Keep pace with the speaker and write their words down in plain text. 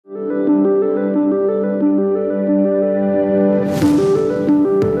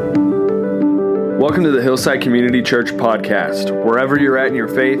Welcome to the Hillside Community Church podcast. Wherever you're at in your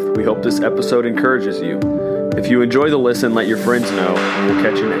faith, we hope this episode encourages you. If you enjoy the listen, let your friends know, and we'll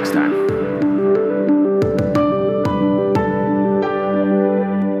catch you next time.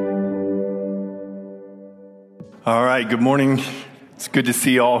 All right, good morning. It's good to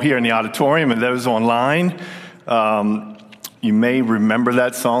see you all here in the auditorium and those online. You may remember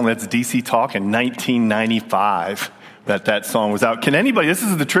that song. That's DC Talk in 1995. That song was out. Can anybody, this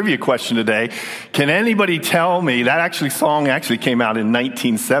is the trivia question today, can anybody tell me, that song came out in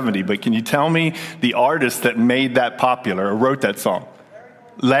 1970, but can you tell me the artist that made that popular or wrote that song?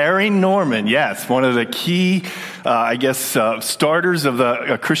 Larry Norman, yes, one of the key, starters of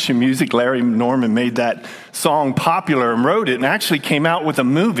the Christian music. Larry Norman made that song popular and wrote it, and actually came out with a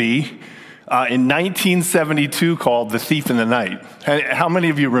movie in 1972 called The Thief in the Night. How many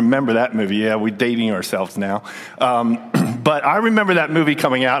of you remember that movie? Yeah, we're dating ourselves now. But I remember that movie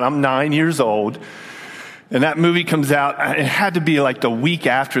coming out. I'm 9 years old. And that movie comes out. It had to be like the week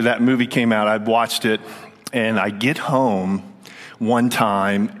after that movie came out. I'd watched it. And I get home one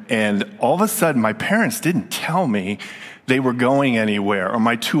time. And all of a sudden, my parents didn't tell me they were going anywhere, or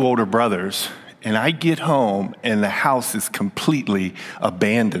my two older brothers. And I get home, and the house is completely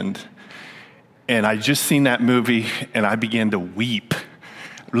abandoned. And I just seen that movie, and I began to weep,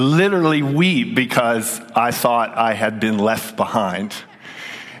 literally weep, because I thought I had been left behind.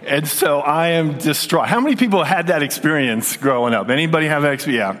 And so I am distraught. How many people had that experience growing up? Anybody have that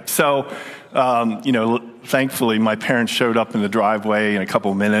experience? Yeah. So, thankfully, my parents showed up in the driveway in a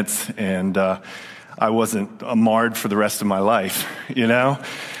couple of minutes, and I wasn't marred for the rest of my life,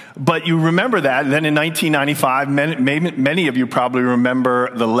 But you remember that. And then in 1995, many of you probably remember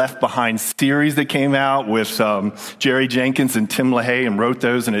the Left Behind series that came out with Jerry Jenkins and Tim LaHaye, and wrote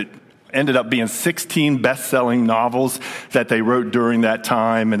those, and it ended up being 16 best-selling novels that they wrote during that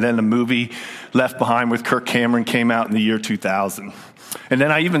time. And then the movie Left Behind with Kirk Cameron came out in the year 2000. And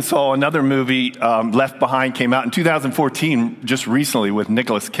then I even saw another movie, Left Behind, came out in 2014, just recently, with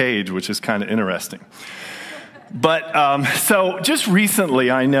Nicolas Cage, which is kind of interesting. But so just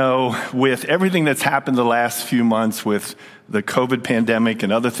recently, I know with everything that's happened the last few months with the COVID pandemic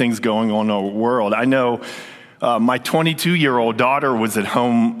and other things going on in our world, I know my 22-year-old daughter was at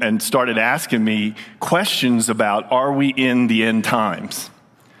home and started asking me questions about, are we in the end times?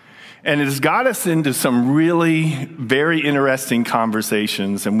 And it has got us into some really very interesting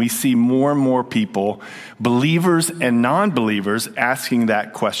conversations, and we see more and more people, believers and non-believers, asking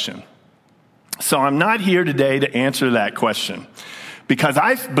that question. So I'm not here today to answer that question, because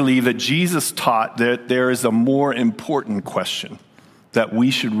I believe that Jesus taught that there is a more important question that we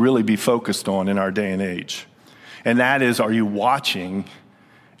should really be focused on in our day and age. And that is, are you watching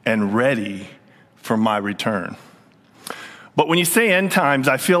and ready for my return? But when you say end times,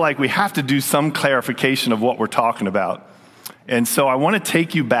 I feel like we have to do some clarification of what we're talking about. And so I want to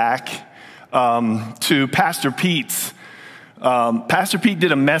take you back to Pastor Pete's. Pastor Pete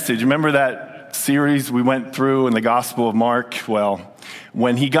did a message. Remember that series we went through in the Gospel of Mark? Well,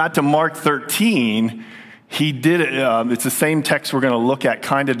 when he got to Mark 13, he did it. It's the same text we're going to look at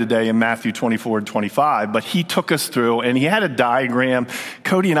kind of today in Matthew 24 and 25, but he took us through, and he had a diagram.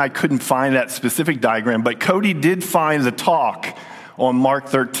 Cody and I couldn't find that specific diagram, but Cody did find the talk on Mark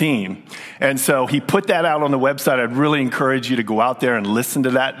 13. And so he put that out on the website. I'd really encourage you to go out there and listen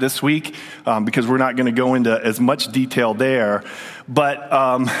to that this week, because we're not going to go into as much detail there. But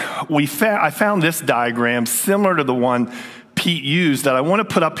I found this diagram similar to the one Pete used that I want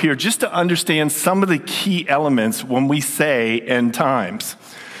to put up here just to understand some of the key elements when we say end times.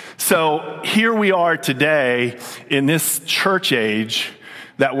 So here we are today in this church age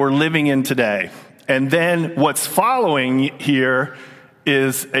that we're living in today. And then what's following here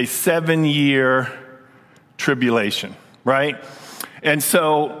is a 7-year tribulation, right? And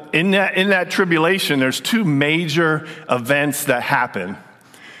so in that tribulation, there's two major events that happen.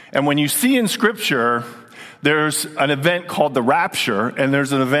 And when you see in Scripture, there's an event called the rapture, and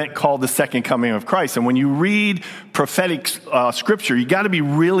there's an event called the second coming of Christ. And when you read prophetic Scripture, you got to be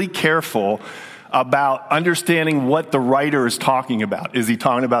really careful about understanding what the writer is talking about. Is he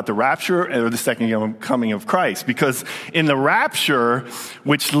talking about the rapture or the second coming of Christ? Because in the rapture,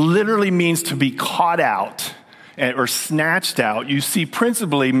 which literally means to be caught out or snatched out, you see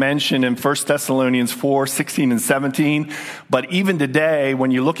principally mentioned in 1 Thessalonians 4, 16 and 17. But even today,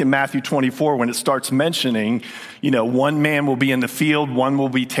 when you look at Matthew 24, when it starts mentioning, one man will be in the field, one will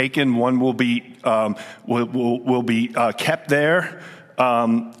be taken, one will be kept there.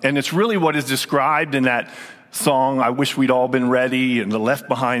 And it's really what is described in that song, I Wish We'd All Been Ready, and the Left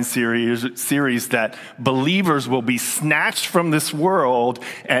Behind series that believers will be snatched from this world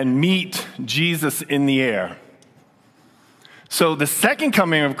and meet Jesus in the air. So the second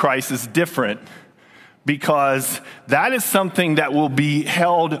coming of Christ is different because that is something that will be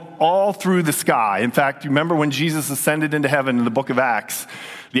held all through the sky. In fact, you remember when Jesus ascended into heaven in the book of Acts,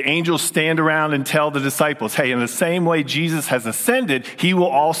 the angels stand around and tell the disciples, hey, in the same way Jesus has ascended, he will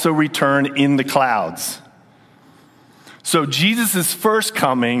also return in the clouds. So Jesus' first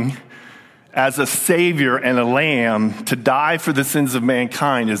coming as a savior and a lamb to die for the sins of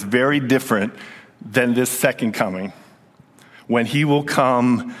mankind is very different than this second coming, when he will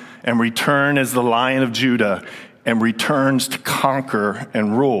come and return as the Lion of Judah and returns to conquer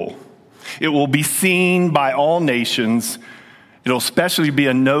and rule. It will be seen by all nations. It'll especially be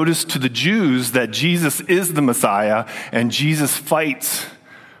a notice to the Jews that Jesus is the Messiah and Jesus fights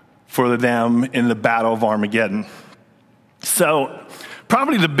for them in the battle of Armageddon. So,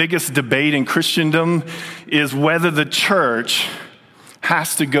 probably the biggest debate in Christendom is whether the church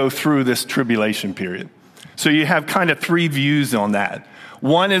has to go through this tribulation period. So you have kind of three views on that.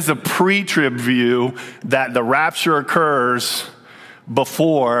 One is a pre-trib view that the rapture occurs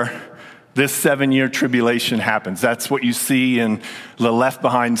before this 7-year tribulation happens. That's what you see in the Left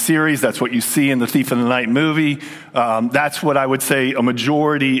Behind series. That's what you see in the Thief in the Night movie. That's what I would say a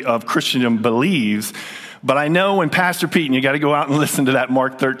majority of Christendom believes. But I know when Pastor Pete, and you got to go out and listen to that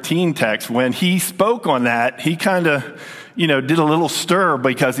Mark 13 text, when he spoke on that, he kind of, did a little stir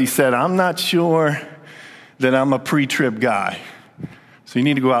because he said, I'm not sure that I'm a pre-trib guy. So you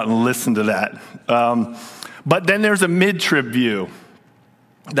need to go out and listen to that. But then there's a mid-trib view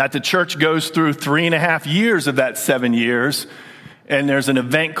that the church goes through 3.5 years of that 7 years. And there's an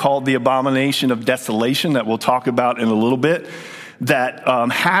event called the Abomination of Desolation that we'll talk about in a little bit that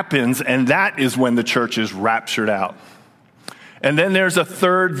happens. And that is when the church is raptured out. And then there's a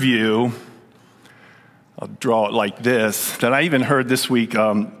third view. I'll draw it like this, that I even heard this week.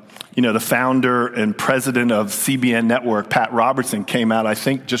 The founder and president of CBN Network, Pat Robertson, came out, I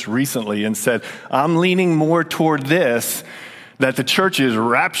think, just recently and said, I'm leaning more toward this, that the church is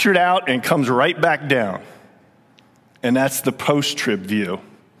raptured out and comes right back down. And that's the post-trib view.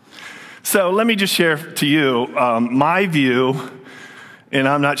 So let me just share to you my view, and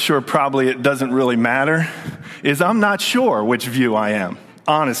I'm not sure, probably it doesn't really matter, is I'm not sure which view I am,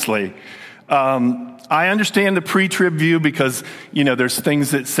 honestly. I understand the pre-trib view because, there's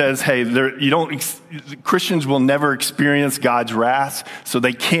things that says, hey, Christians will never experience God's wrath, so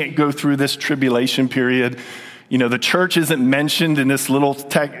they can't go through this tribulation period. The church isn't mentioned in this little,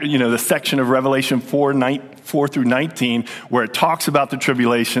 the section of Revelation 4 through 19, where it talks about the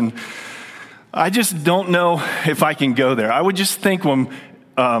tribulation. I just don't know if I can go there. I would just think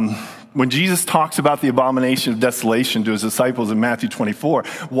when Jesus talks about the abomination of desolation to his disciples in Matthew 24,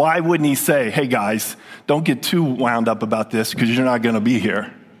 why wouldn't he say, hey guys, don't get too wound up about this because you're not going to be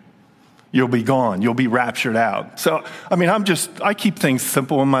here. You'll be gone. You'll be raptured out. So, I keep things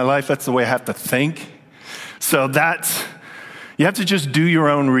simple in my life. That's the way I have to think. So you have to just do your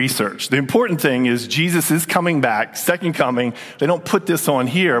own research. The important thing is Jesus is coming back, second coming. They don't put this on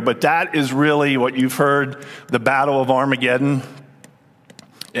here, but that is really what you've heard, the Battle of Armageddon.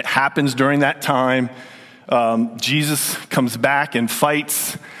 It happens during that time. Jesus comes back and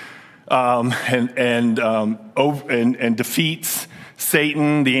fights and defeats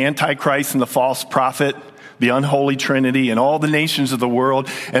Satan, the Antichrist, and the false prophet, the unholy trinity, and all the nations of the world.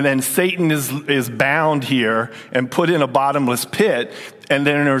 And then Satan is bound here and put in a bottomless pit. And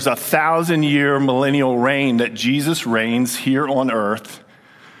then there's 1,000-year millennial reign that Jesus reigns here on earth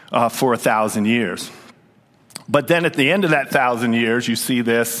for 1,000 years. But then at the end of that 1,000 years, you see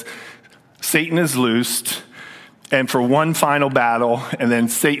this, Satan is loosed, and for one final battle, and then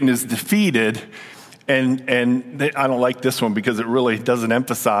Satan is defeated. And I don't like this one because it really doesn't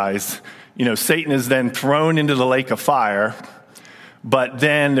emphasize, Satan is then thrown into the lake of fire, but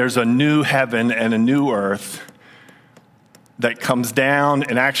then there's a new heaven and a new earth that comes down.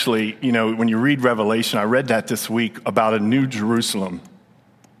 And actually, when you read Revelation, I read that this week about a new Jerusalem.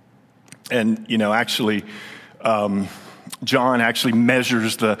 And, John actually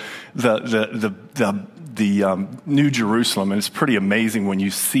measures the New Jerusalem, and it's pretty amazing when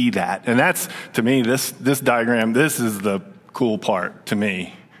you see that. And that's, to me, this diagram, this is the cool part to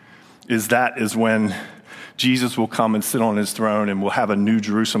me, is when Jesus will come and sit on his throne and we'll have a new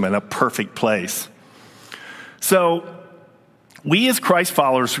Jerusalem and a perfect place. So we as Christ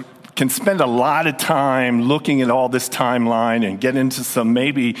followers can spend a lot of time looking at all this timeline and get into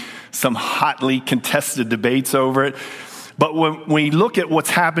some hotly contested debates over it. But when we look at what's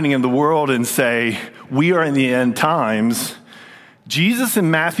happening in the world and say, we are in the end times, Jesus in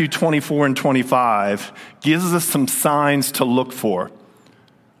Matthew 24 and 25 gives us some signs to look for.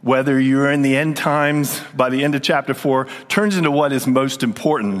 Whether you're in the end times by the end of chapter 4 turns into what is most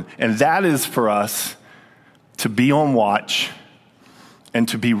important, and that is for us to be on watch and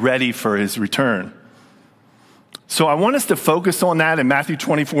to be ready for his return. So I want us to focus on that in Matthew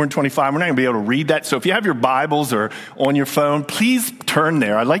 24 and 25. We're not going to be able to read that. So if you have your Bibles or on your phone, please turn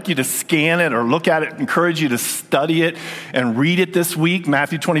there. I'd like you to scan it or look at it, encourage you to study it and read it this week,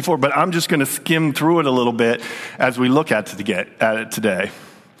 Matthew 24. But I'm just going to skim through it a little bit as we look at it today.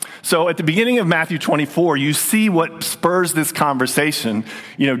 So at the beginning of Matthew 24, you see what spurs this conversation.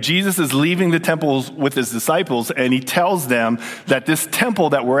 Jesus is leaving the temples with his disciples, and he tells them that this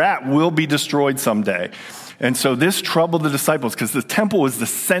temple that we're at will be destroyed someday. And so this troubled the disciples because the temple was the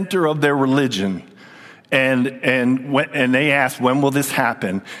center of their religion. And they asked, when will this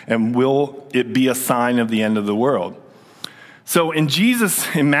happen? And will it be a sign of the end of the world? So Jesus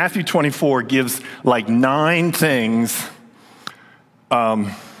in Matthew 24 gives like 9 things to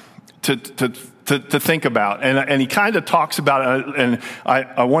think about. And he kind of talks about it, and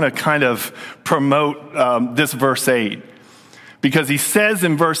I want to kind of promote this verse 8. Because he says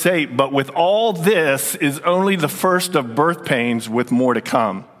in verse 8, but with all this is only the first of birth pains with more to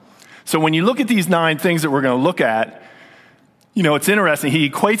come. So when you look at these 9 things that we're going to look at, it's interesting. He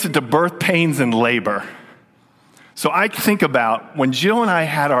equates it to birth pains and labor. So I think about when Jill and I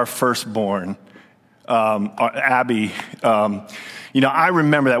had our firstborn, Abby, I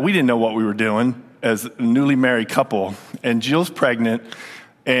remember that we didn't know what we were doing as a newly married couple, and Jill's pregnant,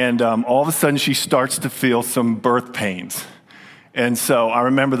 and all of a sudden she starts to feel some birth pains. And so I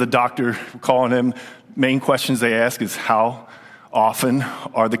remember the doctor calling him. Main questions they ask is how often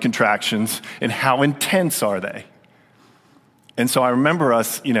are the contractions and how intense are they? And so I remember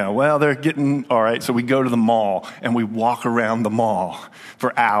us, they're getting all right. So we go to the mall and we walk around the mall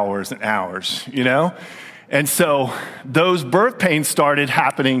for hours and hours, And so those birth pains started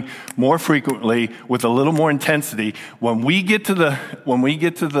happening more frequently with a little more intensity. When we get to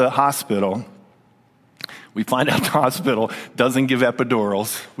the hospital, we find out the hospital doesn't give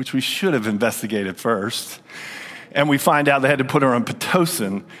epidurals, which we should have investigated first. And we find out they had to put her on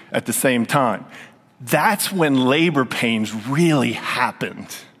Pitocin at the same time. That's when labor pains really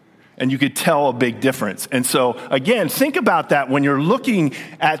happened. And you could tell a big difference. And so, again, think about that when you're looking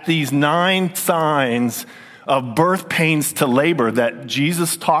at these 9 signs of birth pains to labor that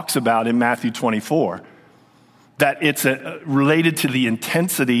Jesus talks about in Matthew 24. That it's related to the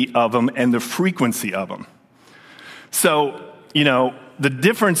intensity of them and the frequency of them. So, the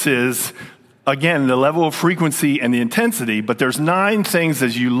difference is, again, the level of frequency and the intensity, but there's 9 things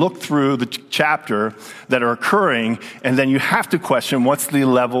as you look through the chapter that are occurring, and then you have to question what's the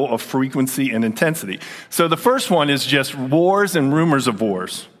level of frequency and intensity. So the first one is just wars and rumors of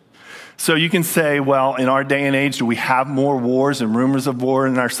wars. So you can say, well, in our day and age, do we have more wars and rumors of war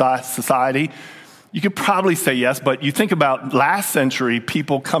in our society? You could probably say yes, but you think about last century,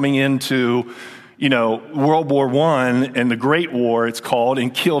 people coming into World War I and the Great War, it's called,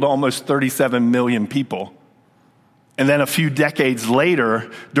 and killed almost 37 million people. And then a few decades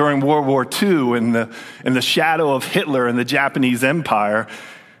later, during World War II, in the shadow of Hitler and the Japanese Empire,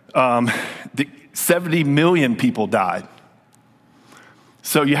 70 million people died.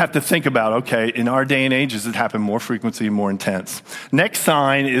 So you have to think about, okay, in our day and age, does it happen more frequently, more intense? Next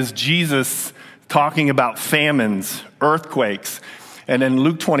sign is Jesus talking about famines, earthquakes. And in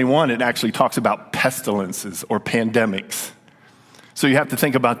Luke 21, it actually talks about pestilences or pandemics. So you have to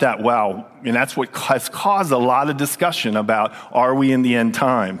think about that. Wow. And that's what has caused a lot of discussion about, are we in the end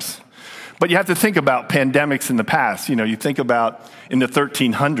times? But you have to think about pandemics in the past. You think about in the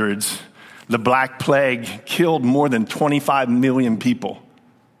 1300s, the Black Plague killed more than 25 million people.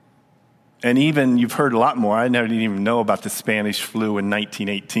 And even, you've heard a lot more. I didn't even know about the Spanish flu in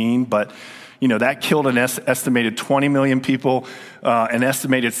 1918, but that killed an estimated 20 million people, an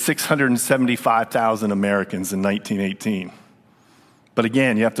estimated 675,000 Americans in 1918. But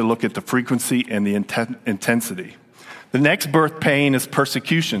again, you have to look at the frequency and the intensity. The next birth pain is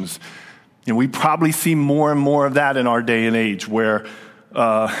persecutions. We probably see more and more of that in our day and age, where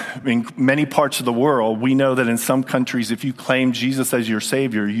in many parts of the world, we know that in some countries, if you claim Jesus as your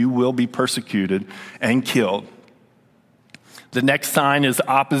Savior, you will be persecuted and killed. The next sign is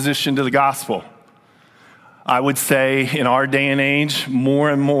opposition to the gospel. I would say in our day and age, more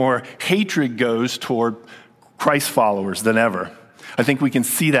and more hatred goes toward Christ followers than ever. I think we can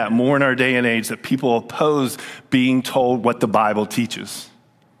see that more in our day and age, that people oppose being told what the Bible teaches.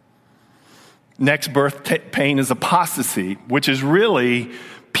 Next birth pain is apostasy, which is really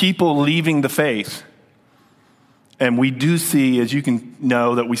people leaving the faith. And we do see, as you can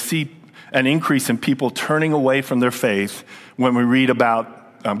know, that we see an increase in people turning away from their faith when we read about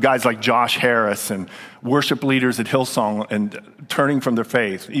guys like Josh Harris and worship leaders at Hillsong and turning from their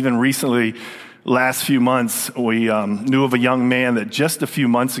faith. Even recently, last few months, we knew of a young man that just a few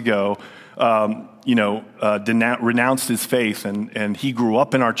months ago, renounced his faith, and he grew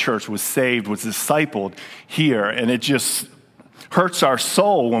up in our church, was saved, was discipled here, and it just hurts our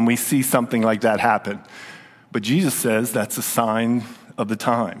soul when we see something like that happen. But Jesus says that's a sign of the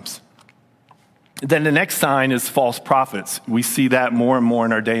times. Then the next sign is false prophets. We see that more and more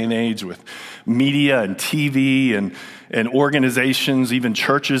in our day and age with media and TV and organizations, even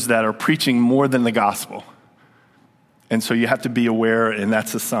churches that are preaching more than the gospel. And so you have to be aware, and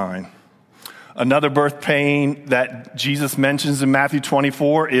that's a sign. Another birth pain that Jesus mentions in Matthew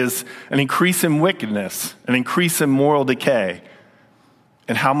 24 is an increase in wickedness, an increase in moral decay.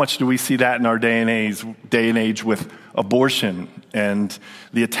 And how much do we see that in our day and age with abortion and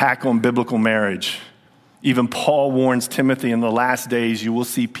the attack on biblical marriage? Even Paul warns Timothy, in the last days you will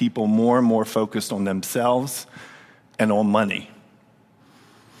see people more and more focused on themselves and on money.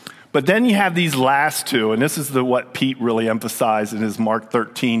 But then you have these last two, and this is what Pete really emphasized in his Mark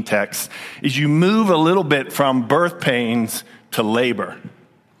 13 text, is you move a little bit from birth pains to labor.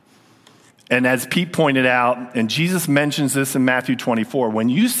 And as Pete pointed out, and Jesus mentions this in Matthew 24, when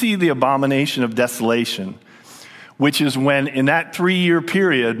you see the abomination of desolation, which is when in that 3-year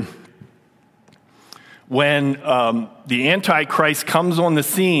period, when the Antichrist comes on the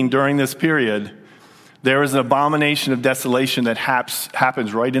scene during this period, there is an abomination of desolation that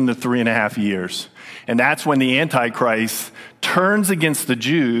happens right in the 3.5 years. And that's when the Antichrist turns against the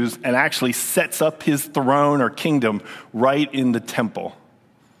Jews and actually sets up his throne or kingdom right in the temple.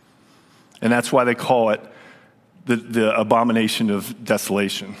 And that's why they call it the abomination of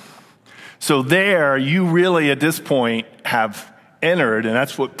desolation. So there, you really at this point have entered, and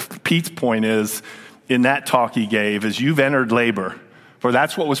that's what Pete's point is in that talk he gave, is you've entered labor. For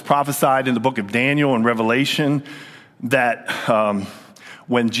that's what was prophesied in the book of Daniel and Revelation, that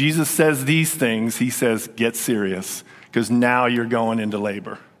when Jesus says these things, he says, get serious, because now you're going into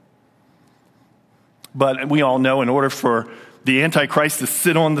labor. But we all know in order for the Antichrist to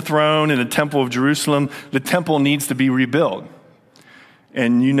sit on the throne in the temple of Jerusalem, the temple needs to be rebuilt.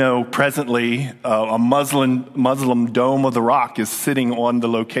 And you know, presently, a Muslim Dome of the Rock is sitting on the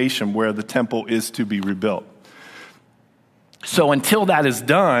location where the temple is to be rebuilt. So until that is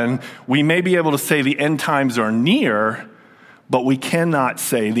done, we may be able to say the end times are near, but we cannot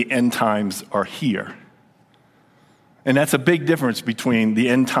say the end times are here. And that's a big difference between the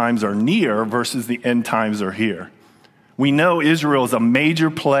end times are near versus the end times are here. We know Israel is a major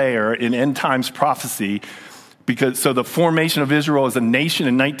player in end times prophecy, because the formation of Israel as a nation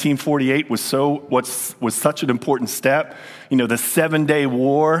in 1948 was such an important step. You know, the 7-day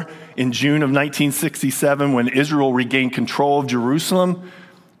war in June of 1967, when Israel regained control of Jerusalem,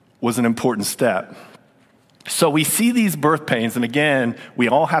 was an important step. So we see these birth pains, and again, we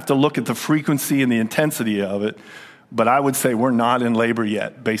all have to look at the frequency and the intensity of it, but I would say we're not in labor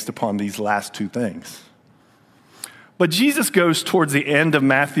yet based upon these last two things. But Jesus goes towards the end of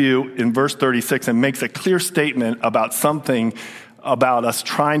Matthew in verse 36 and makes a clear statement about something about us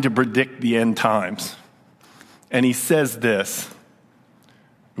trying to predict the end times. And he says this.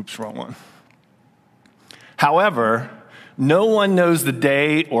 Oops, wrong one. However, no one knows the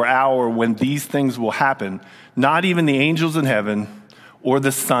day or hour when these things will happen, not even the angels in heaven or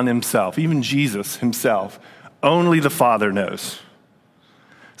the Son himself, even Jesus himself. Only the Father knows.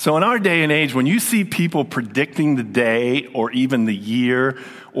 So in our day and age, when you see people predicting the day or even the year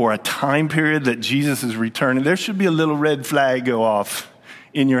or a time period that Jesus is returning, there should be a little red flag go off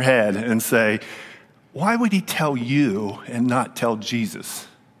in your head and say, why would he tell you and not tell Jesus?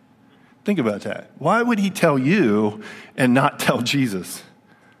 Think about that. Why would he tell you and not tell Jesus?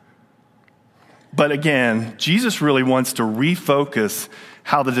 But again, Jesus really wants to refocus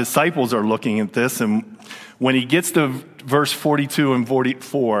how the disciples are looking at this. And when he gets to verse 42 and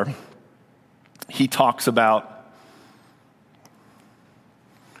 44, he talks about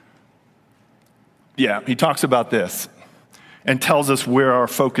this and tells us where our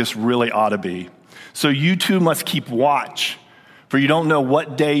focus really ought to be. So you too must keep watch, for you don't know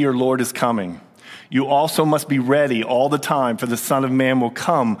what day your Lord is coming. You also must be ready all the time, for the Son of Man will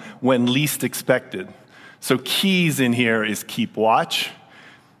come when least expected. So keys in here is keep watch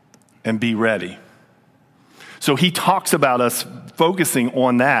and be ready. So he talks about us focusing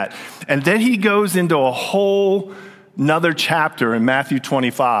on that. And then he goes into a whole another chapter in Matthew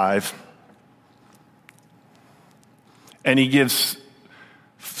 25. And he gives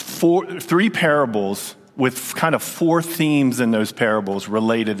three parables with kind of four themes in those parables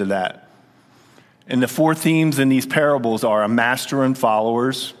related to that. And the four themes in these parables are a master and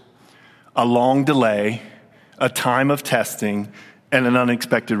followers, a long delay, a time of testing, and an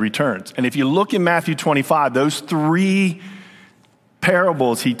unexpected returns. And if you look in Matthew 25, those three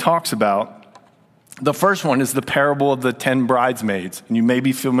parables he talks about, the first one is the parable of the 10 bridesmaids. And you may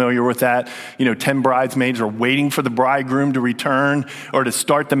be familiar with that. 10 bridesmaids are waiting for the bridegroom to return or to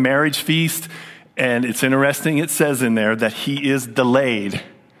start the marriage feast. And it's interesting, it says in there that he is delayed,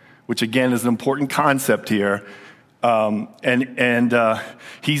 which again is an important concept here. So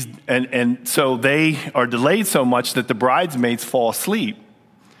they are delayed so much that the bridesmaids fall asleep.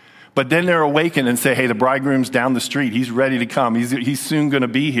 But then they're awakened and say, hey, the bridegroom's down the street. He's ready to come. He's soon going to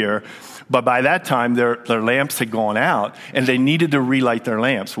be here. But by that time, their lamps had gone out, and they needed to relight their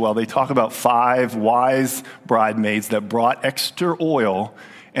lamps. Well, they talk about 5 wise bridesmaids that brought extra oil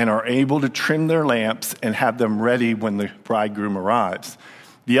and are able to trim their lamps and have them ready when the bridegroom arrives.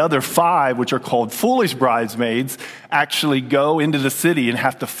 The other 5, which are called foolish bridesmaids, actually go into the city and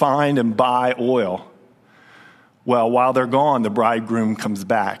have to find and buy oil. Well, while they're gone, the bridegroom comes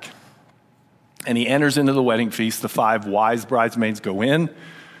back. And he enters into the wedding feast. The 5 wise bridesmaids go in.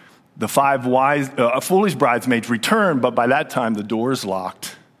 The 5 foolish bridesmaids return, but by that time the door is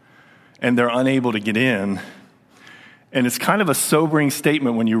locked and they're unable to get in. And it's kind of a sobering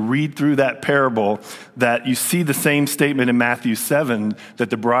statement when you read through that parable that you see the same statement in Matthew 7 that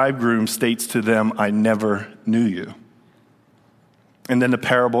the bridegroom states to them, I never knew you. And then the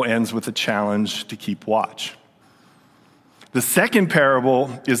parable ends with a challenge to keep watch. The second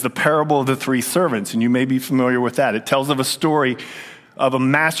parable is the parable of the 3 servants, and you may be familiar with that. It tells of a story of a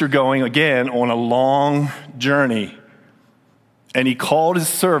master going, again, on a long journey. And he called his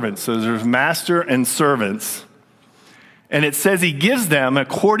servants. So there's master and servants. And it says he gives them,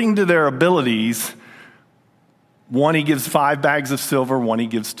 according to their abilities, one he gives 5 bags of silver, one he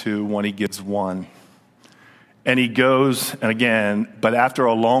gives 2, one he gives 1. And he goes, and again, but after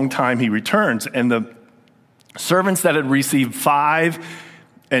a long time he returns. And the servants that had received 5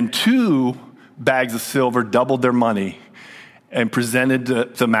 and 2 bags of silver doubled their money and presented to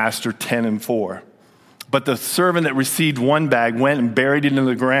the master 10 and 4. But the servant that received 1 bag went and buried it in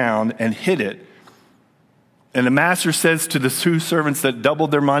the ground and hid it. And the master says to the 2 servants that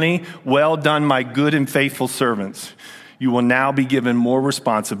doubled their money, well done, my good and faithful servants. You will now be given more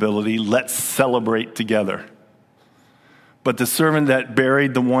responsibility. Let's celebrate together. But the servant that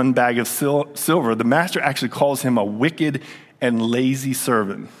buried the 1 bag of silver, the master actually calls him a wicked and lazy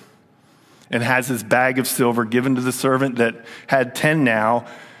servant, and has his bag of silver given to the servant that had 10 now.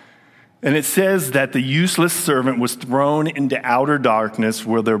 And it says that the useless servant was thrown into outer darkness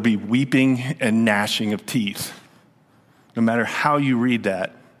where there'll be weeping and gnashing of teeth. No matter how you read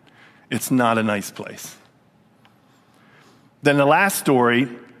that, it's not a nice place. Then the last story,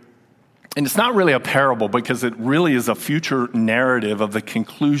 and it's not really a parable because it really is a future narrative of the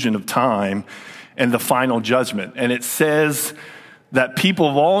conclusion of time and the final judgment. And it says that people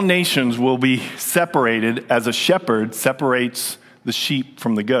of all nations will be separated as a shepherd separates the sheep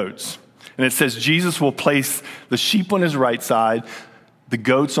from the goats. And it says Jesus will place the sheep on his right side, the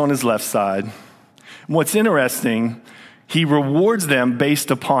goats on his left side. And what's interesting, he rewards them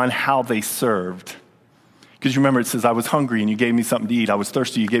based upon how they served. Because you remember it says, I was hungry and you gave me something to eat. I was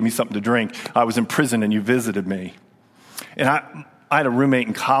thirsty, you gave me something to drink. I was in prison and you visited me. And I had a roommate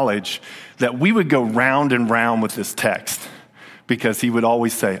in college that we would go round and round with this text. Because he would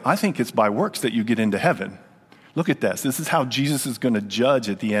always say, I think it's by works that you get into heaven. Look at this. This is how Jesus is going to judge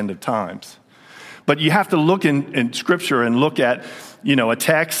at the end of times. But you have to look in Scripture and look at, a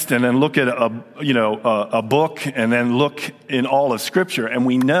text and then look at a book and then look in all of Scripture. And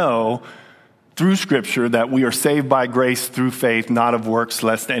we know through Scripture that we are saved by grace through faith, not of works,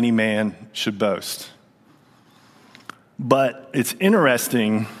 lest any man should boast. But it's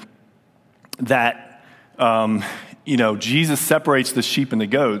interesting that Jesus separates the sheep and the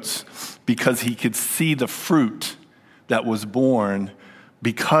goats because he could see the fruit that was born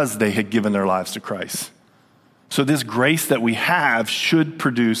because they had given their lives to Christ. So this grace that we have should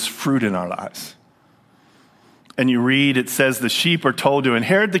produce fruit in our lives. And you read, it says the sheep are told to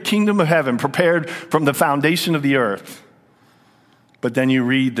inherit the kingdom of heaven prepared from the foundation of the earth. But then you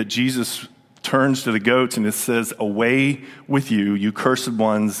read that Jesus turns to the goats and it says, away with you, you cursed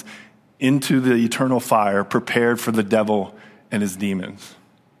ones, into the eternal fire prepared for the devil and his demons.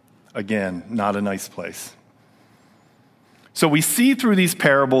 Again, not a nice place. So we see through these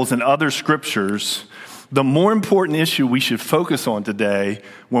parables and other scriptures, the more important issue we should focus on today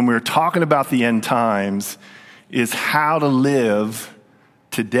when we're talking about the end times is how to live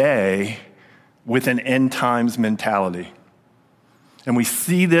today with an end times mentality. And we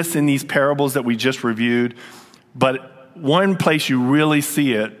see this in these parables that we just reviewed, but one place you really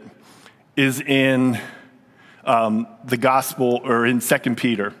see it is in the gospel, or in 2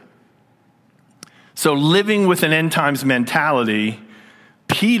 Peter. So living with an end times mentality,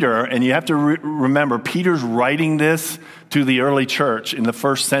 Peter, and you have to remember, Peter's writing this to the early church in the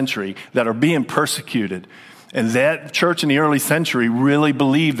first century that are being persecuted. And that church in the early century really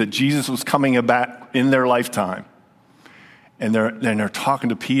believed that Jesus was coming back in their lifetime. And they're talking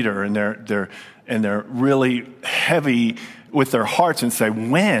to Peter, and they're really heavy with their hearts and say,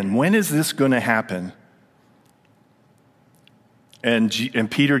 when is this going to happen? And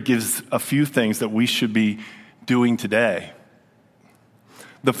Peter gives a few things that we should be doing today.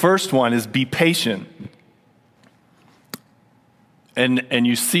 The first one is be patient. And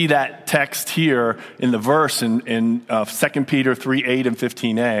you see that text here in the verse in 2 Peter 3:8 and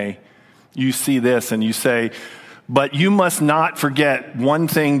 15a. You see this and you say, but you must not forget one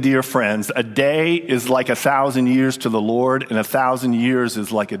thing, dear friends. A day is like 1,000 years to the Lord, and 1,000 years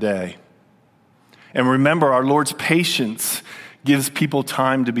is like a day. And remember, our Lord's patience gives people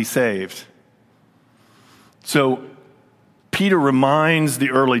time to be saved. So Peter reminds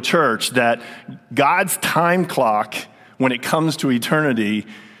the early church that God's time clock, when it comes to eternity,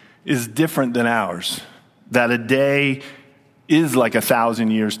 is different than ours. That a day is like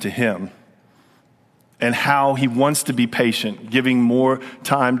 1,000 years to him. And how he wants to be patient, giving more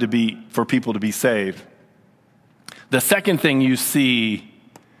time for people to be saved. The second thing you see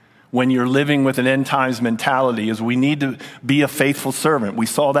when you're living with an end times mentality is we need to be a faithful servant. We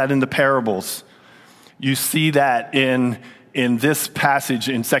saw that in the parables. You see that in this passage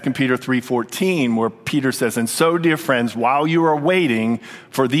in 2 Peter 3:14, where Peter says, and so, dear friends, while you are waiting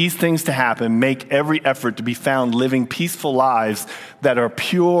for these things to happen, make every effort to be found living peaceful lives that are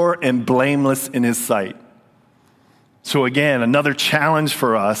pure and blameless in his sight. So again, another challenge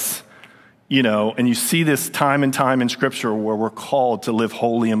for us, and you see this time and time in Scripture where we're called to live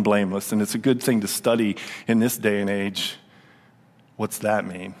holy and blameless. And it's a good thing to study in this day and age. What's that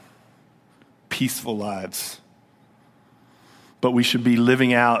mean? Peaceful lives. But we should be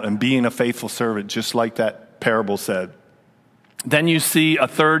living out and being a faithful servant, just like that parable said. Then you see a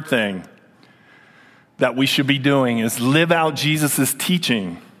third thing that we should be doing is live out Jesus'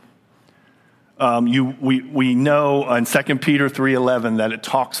 teaching. We know in 2 Peter 3:11 that it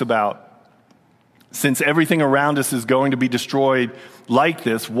talks about, since everything around us is going to be destroyed like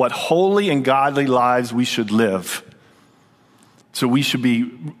this, what holy and godly lives we should live. So we should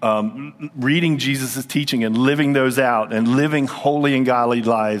be reading Jesus' teaching and living those out and living holy and godly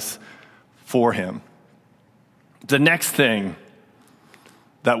lives for him. The next thing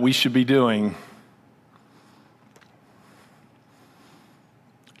that we should be doing,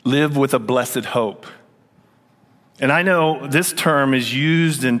 live with a blessed hope. And I know this term is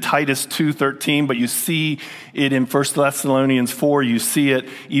used in Titus 2:13, but you see it in 1 Thessalonians 4. You see it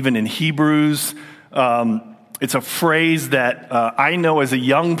even in Hebrews. It's a phrase that I know as a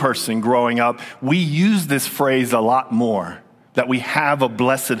young person growing up, we use this phrase a lot more, that we have a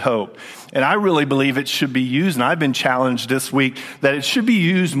blessed hope. And I really believe it should be used, and I've been challenged this week, that it should be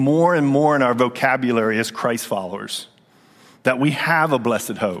used more and more in our vocabulary as Christ followers, that we have a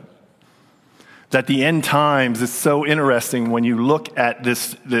blessed hope. That the end times is so interesting when you look at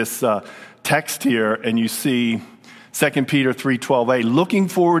this text here and you see 2 Peter 3:12a, looking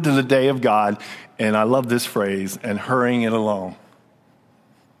forward to the day of God, and I love this phrase, and hurrying it along.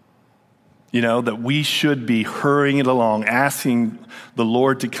 That we should be hurrying it along, asking the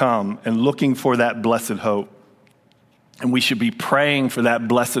Lord to come and looking for that blessed hope. And we should be praying for that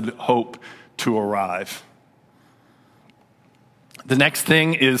blessed hope to arrive. The next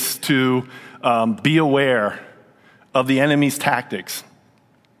thing is to be aware of the enemy's tactics.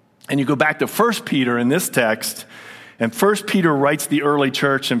 And you go back to 1 Peter in this text, and 1 Peter writes the early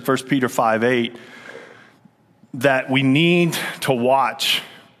church in 1 Peter 5:8 that we need to watch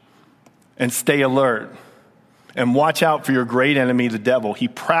and stay alert and watch out for your great enemy, the devil. He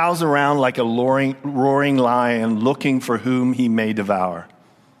prowls around like a roaring lion looking for whom he may devour.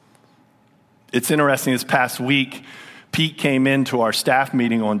 It's interesting, this past week, Pete came into our staff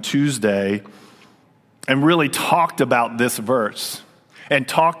meeting on Tuesday and really talked about this verse and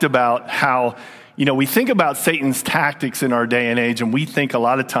talked about how, we think about Satan's tactics in our day and age, and we think a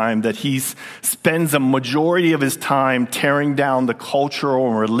lot of time that he spends a majority of his time tearing down the cultural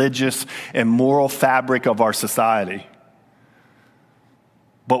and religious and moral fabric of our society.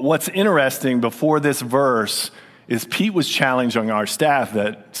 But what's interesting before this verse is Pete was challenging our staff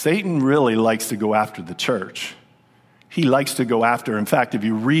that Satan really likes to go after the church. He likes to go after. In fact, if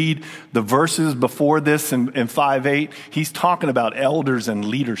you read the verses before this in 5:8, he's talking about elders and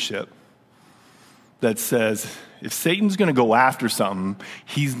leadership that says, if Satan's going to go after something,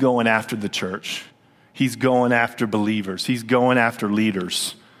 he's going after the church. He's going after believers. He's going after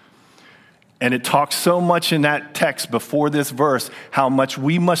leaders. And it talks so much in that text before this verse how much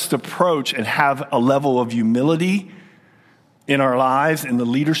we must approach and have a level of humility in our lives, in the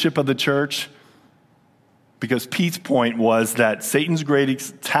leadership of the church. Because Pete's point was that Satan's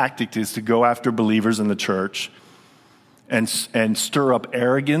greatest tactic is to go after believers in the church and stir up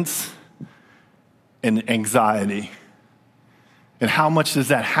arrogance and anxiety. And how much does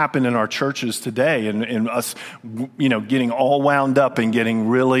that happen in our churches today? And us, getting all wound up and getting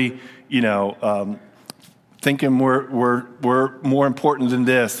really, thinking we're more important than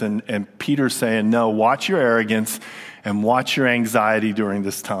this. And Peter's saying, no, watch your arrogance and watch your anxiety during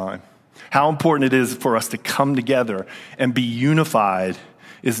this time. How important it is for us to come together and be unified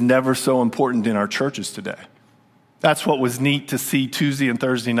is never so important in our churches today. That's what was neat to see Tuesday and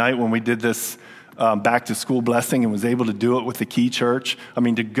Thursday night when we did this back to school blessing and was able to do it with the Key Church. I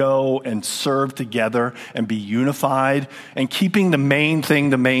mean, to go and serve together and be unified and keeping the main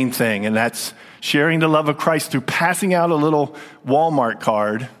thing, and that's sharing the love of Christ through passing out a little Walmart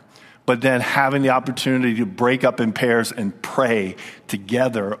card, but then having the opportunity to break up in pairs and pray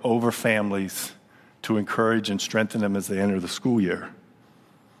together over families to encourage and strengthen them as they enter the school year.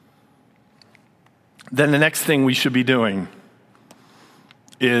 Then the next thing we should be doing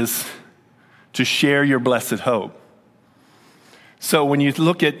is to share your blessed hope. So when you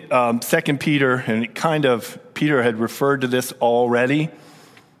look at 2 Peter, and Peter had referred to this already,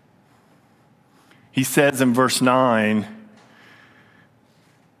 he says in verse 9,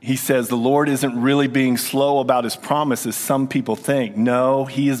 he says, the Lord isn't really being slow about his promises, some people think. No,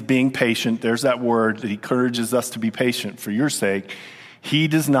 he is being patient. There's that word that he encourages us to be patient for your sake. He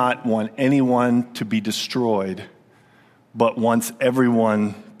does not want anyone to be destroyed, but wants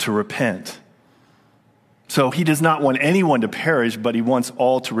everyone to repent. So he does not want anyone to perish, but he wants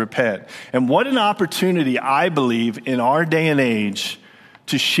all to repent. And what an opportunity, I believe, in our day and age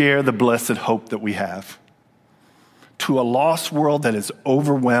to share the blessed hope that we have to a lost world that is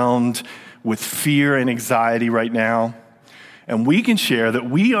overwhelmed with fear and anxiety right now. And we can share that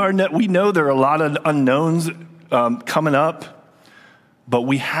we know there are a lot of unknowns coming up, but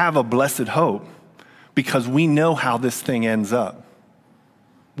we have a blessed hope because we know how this thing ends up.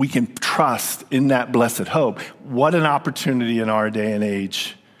 We can trust in that blessed hope. What an opportunity in our day and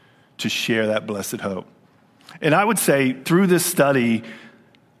age to share that blessed hope. And I would say through this study,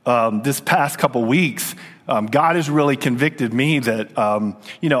 this past couple weeks, God has really convicted me that,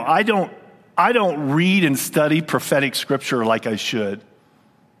 I don't read and study prophetic scripture like I should.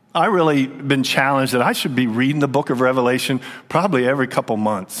 I really been challenged that I should be reading the book of Revelation probably every couple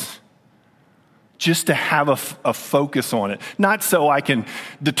months just to have a focus on it. Not so I can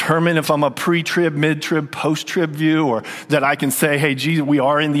determine if I'm a pre-trib, mid-trib, post-trib view, or that I can say, hey, Jesus, we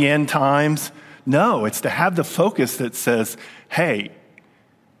are in the end times. No, it's to have the focus that says, hey,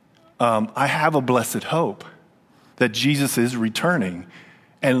 I have a blessed hope that Jesus is returning.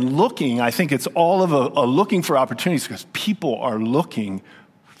 And looking, I think it's all of a looking for opportunities because people are looking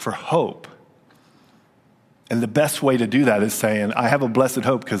for hope. And the best way to do that is saying, I have a blessed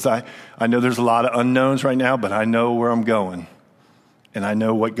hope because I know there's a lot of unknowns right now, but I know where I'm going. And I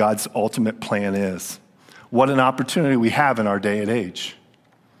know what God's ultimate plan is. What an opportunity we have in our day and age.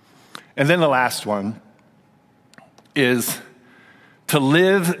 And then the last one is to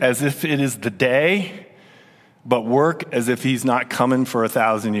live as if it is the day, but work as if he's not coming for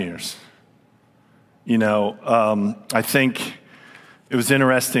 1,000 years. I think it was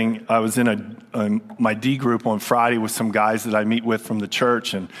interesting. I was in my D group on Friday with some guys that I meet with from the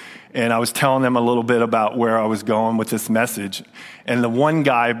church, and I was telling them a little bit about where I was going with this message. And the one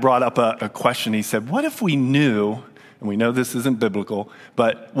guy brought up a question. He said, what if we knew, and we know this isn't biblical,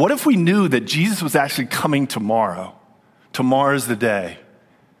 but what if we knew that Jesus was actually coming tomorrow? Tomorrow's the day.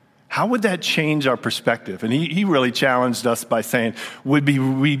 How would that change our perspective? And he really challenged us by saying, would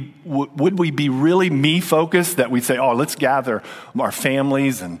we be really me-focused that we'd say, oh, let's gather our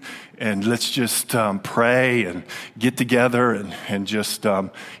families and let's just pray and get together and just, say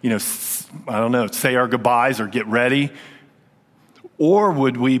our goodbyes or get ready? Or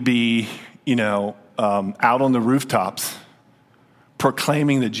would we be, out on the rooftops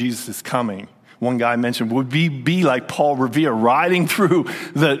proclaiming that Jesus is coming? One guy mentioned, would we be like Paul Revere riding through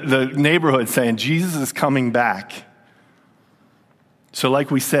the neighborhood saying, Jesus is coming back? So like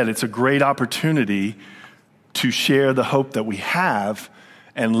we said, it's a great opportunity to share the hope that we have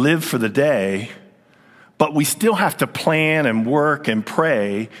and live for the day, but we still have to plan and work and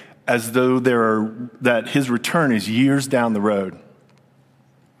pray as though that his return is years down the road.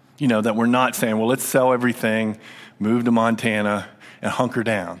 You know, that we're not saying, well, let's sell everything, move to Montana, and hunker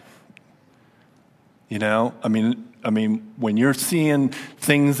down. You know, I mean, when you're seeing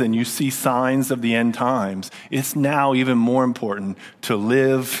things and you see signs of the end times, it's now even more important to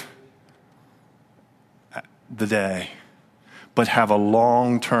live the day, but have a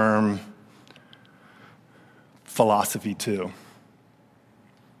long-term philosophy too.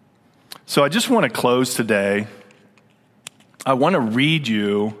 So I just want to close today. I want to read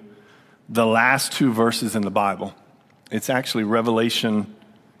you the last two verses in the Bible. It's actually Revelation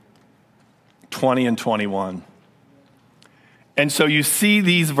 20 and 21. And so you see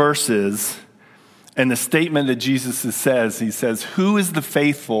these verses and the statement that Jesus says, he says, who is the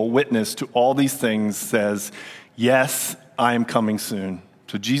faithful witness to all these things, says, yes, I am coming soon.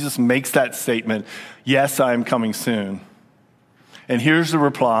 So Jesus makes that statement, yes, I am coming soon. And here's the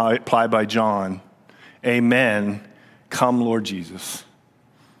reply by John, amen, come Lord Jesus.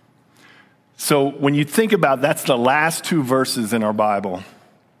 So when you think about that's the last two verses in our Bible,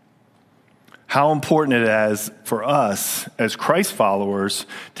 how important it is for us as Christ followers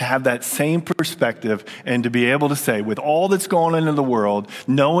to have that same perspective and to be able to say, with all that's going on in the world,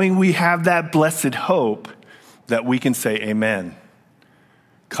 knowing we have that blessed hope, that we can say, amen.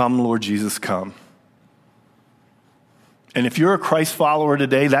 Come, Lord Jesus, come. And if you're a Christ follower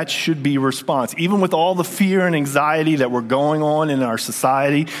today, that should be your response. Even with all the fear and anxiety that we're going on in our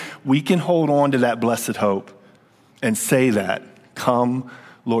society, we can hold on to that blessed hope and say that, come,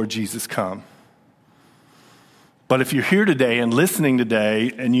 Lord Jesus, come. But if you're here today and listening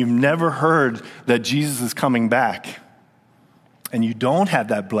today and you've never heard that Jesus is coming back and you don't have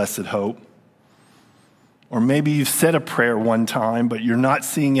that blessed hope, or maybe you've said a prayer one time but you're not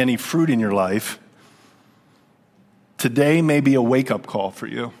seeing any fruit in your life, today may be a wake-up call for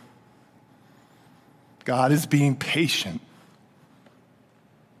you. God is being patient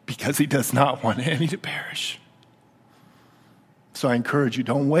because he does not want any to perish. So I encourage you,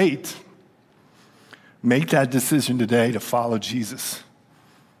 don't wait. Make that decision today to follow Jesus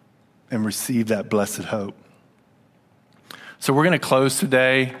and receive that blessed hope. So we're going to close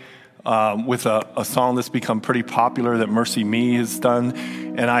today with a song that's become pretty popular that Mercy Me has done.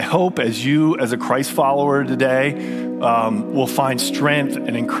 And I hope as you, as a Christ follower today, will find strength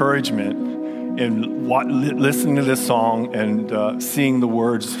and encouragement in listening to this song and seeing the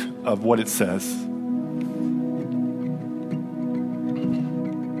words of what it says.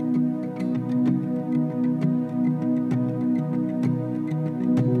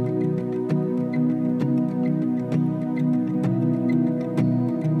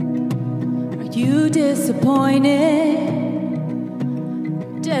 Disappointed,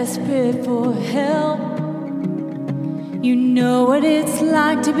 desperate for help. You know what it's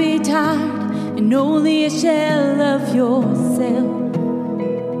like to be tired and only a shell of yourself.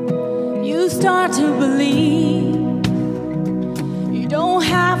 You start to believe you don't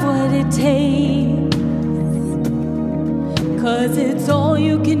have what it takes, 'cause it's all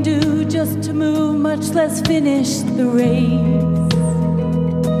you can do just to move, much less finish the race.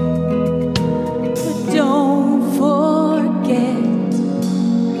 Don't forget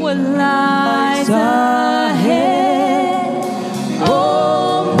what lies ahead.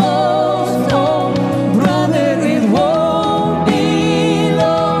 Almost home, brother, it won't be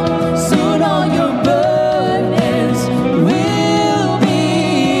long. Soon all your burdens will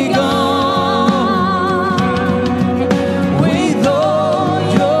be gone. With all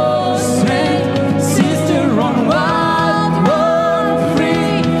your strength, sister, run wild, run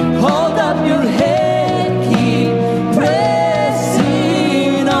free. Hold up your head.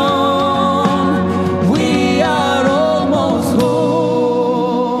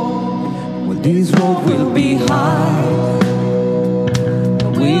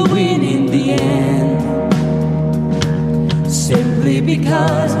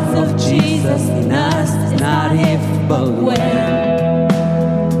 Because of Jesus in us, not if but when.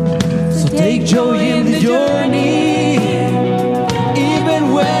 So take joy in the journey,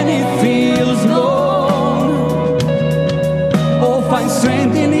 even when it feels long. Oh, find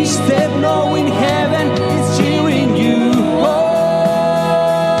strength in each step, knowing heaven is cheering you on.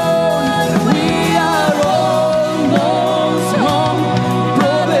 We are almost home,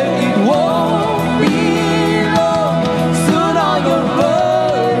 brother, it won't be long. Soon all your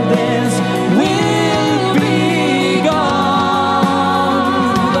burdens will be gone.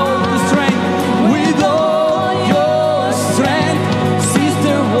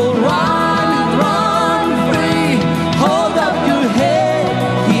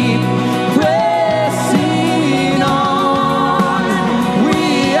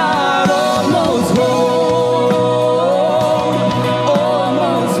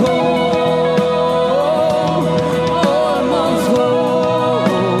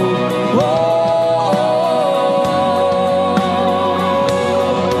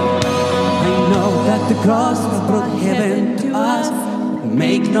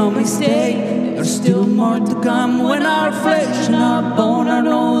 make no mistake, there's still more to come when our flesh and our bone are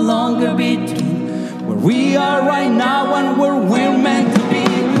no longer between where we are right now and where we're meant to be.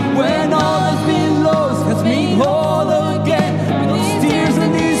 When all has been lost has been whole again, with these tears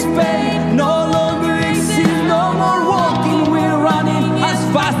and this pain no longer exist, no more walking, we're running as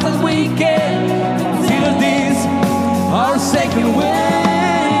fast as we can. Consider this our second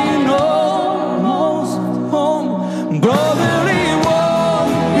win, almost home, brother.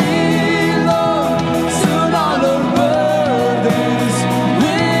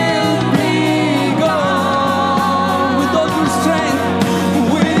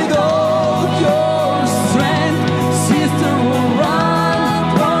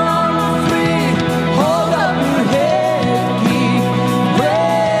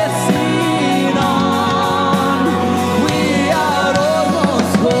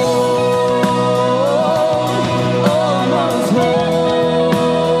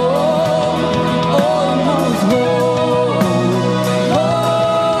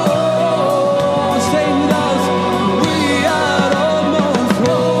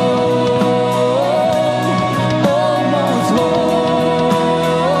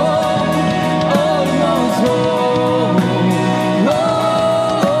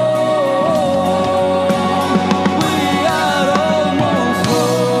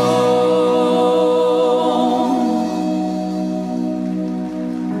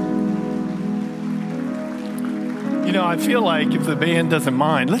 If the band doesn't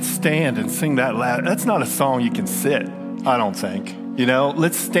mind, let's stand and sing that last. That's not a song you can sit, I don't think.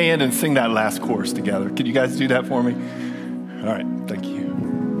 Let's stand and sing that last chorus together. Could you guys do that for me? All right, thank you.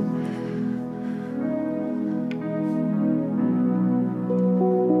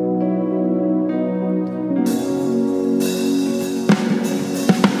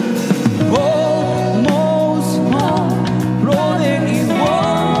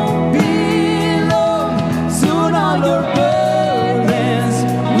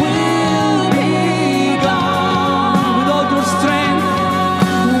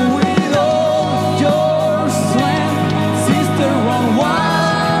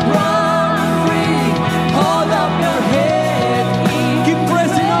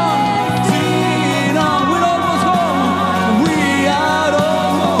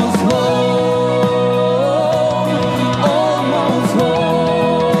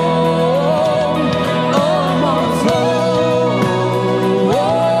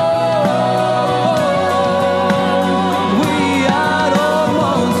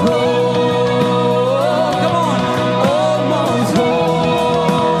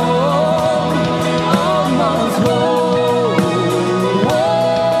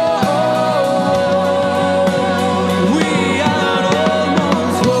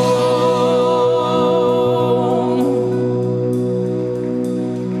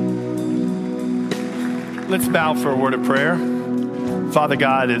 Let's bow for a word of prayer. Father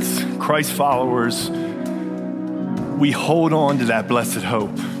God, as Christ followers, we hold on to that blessed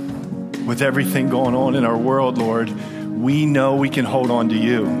hope. With everything going on in our world, Lord, we know we can hold on to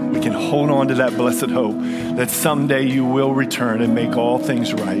you. We can hold on to that blessed hope that someday you will return and make all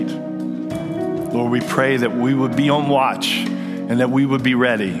things right. Lord, we pray that we would be on watch and that we would be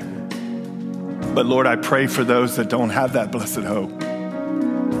ready. But Lord, I pray for those that don't have that blessed hope.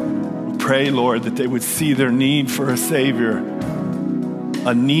 Pray, Lord, that they would see their need for a Savior,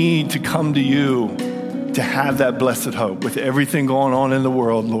 a need to come to you, to have that blessed hope. With everything going on in the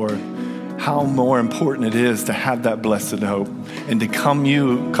world, Lord, how more important it is to have that blessed hope and to come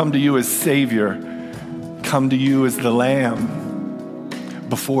to you as Savior, come to you as the Lamb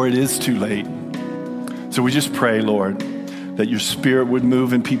before it is too late. So we just pray, Lord, that your Spirit would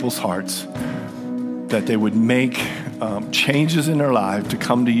move in people's hearts, that they would make changes in their life to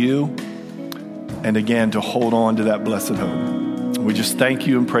come to you, and again, to hold on to that blessed hope. We just thank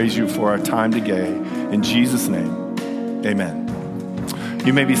you and praise you for our time today. In Jesus' name, amen.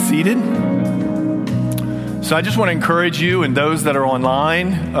 You may be seated. So I just want to encourage you and those that are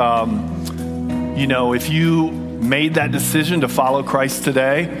online, if you made that decision to follow Christ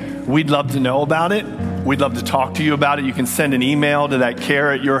today, we'd love to know about it. We'd love to talk to you about it. You can send an email to that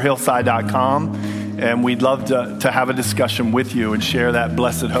care@yourhillside.com, and we'd love to have a discussion with you and share that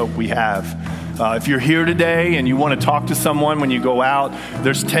blessed hope we have. If you're here today and you want to talk to someone when you go out,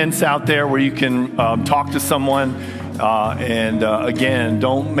 there's tents out there where you can talk to someone. Again,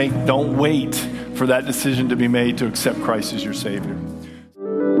 don't wait for that decision to be made to accept Christ as your Savior.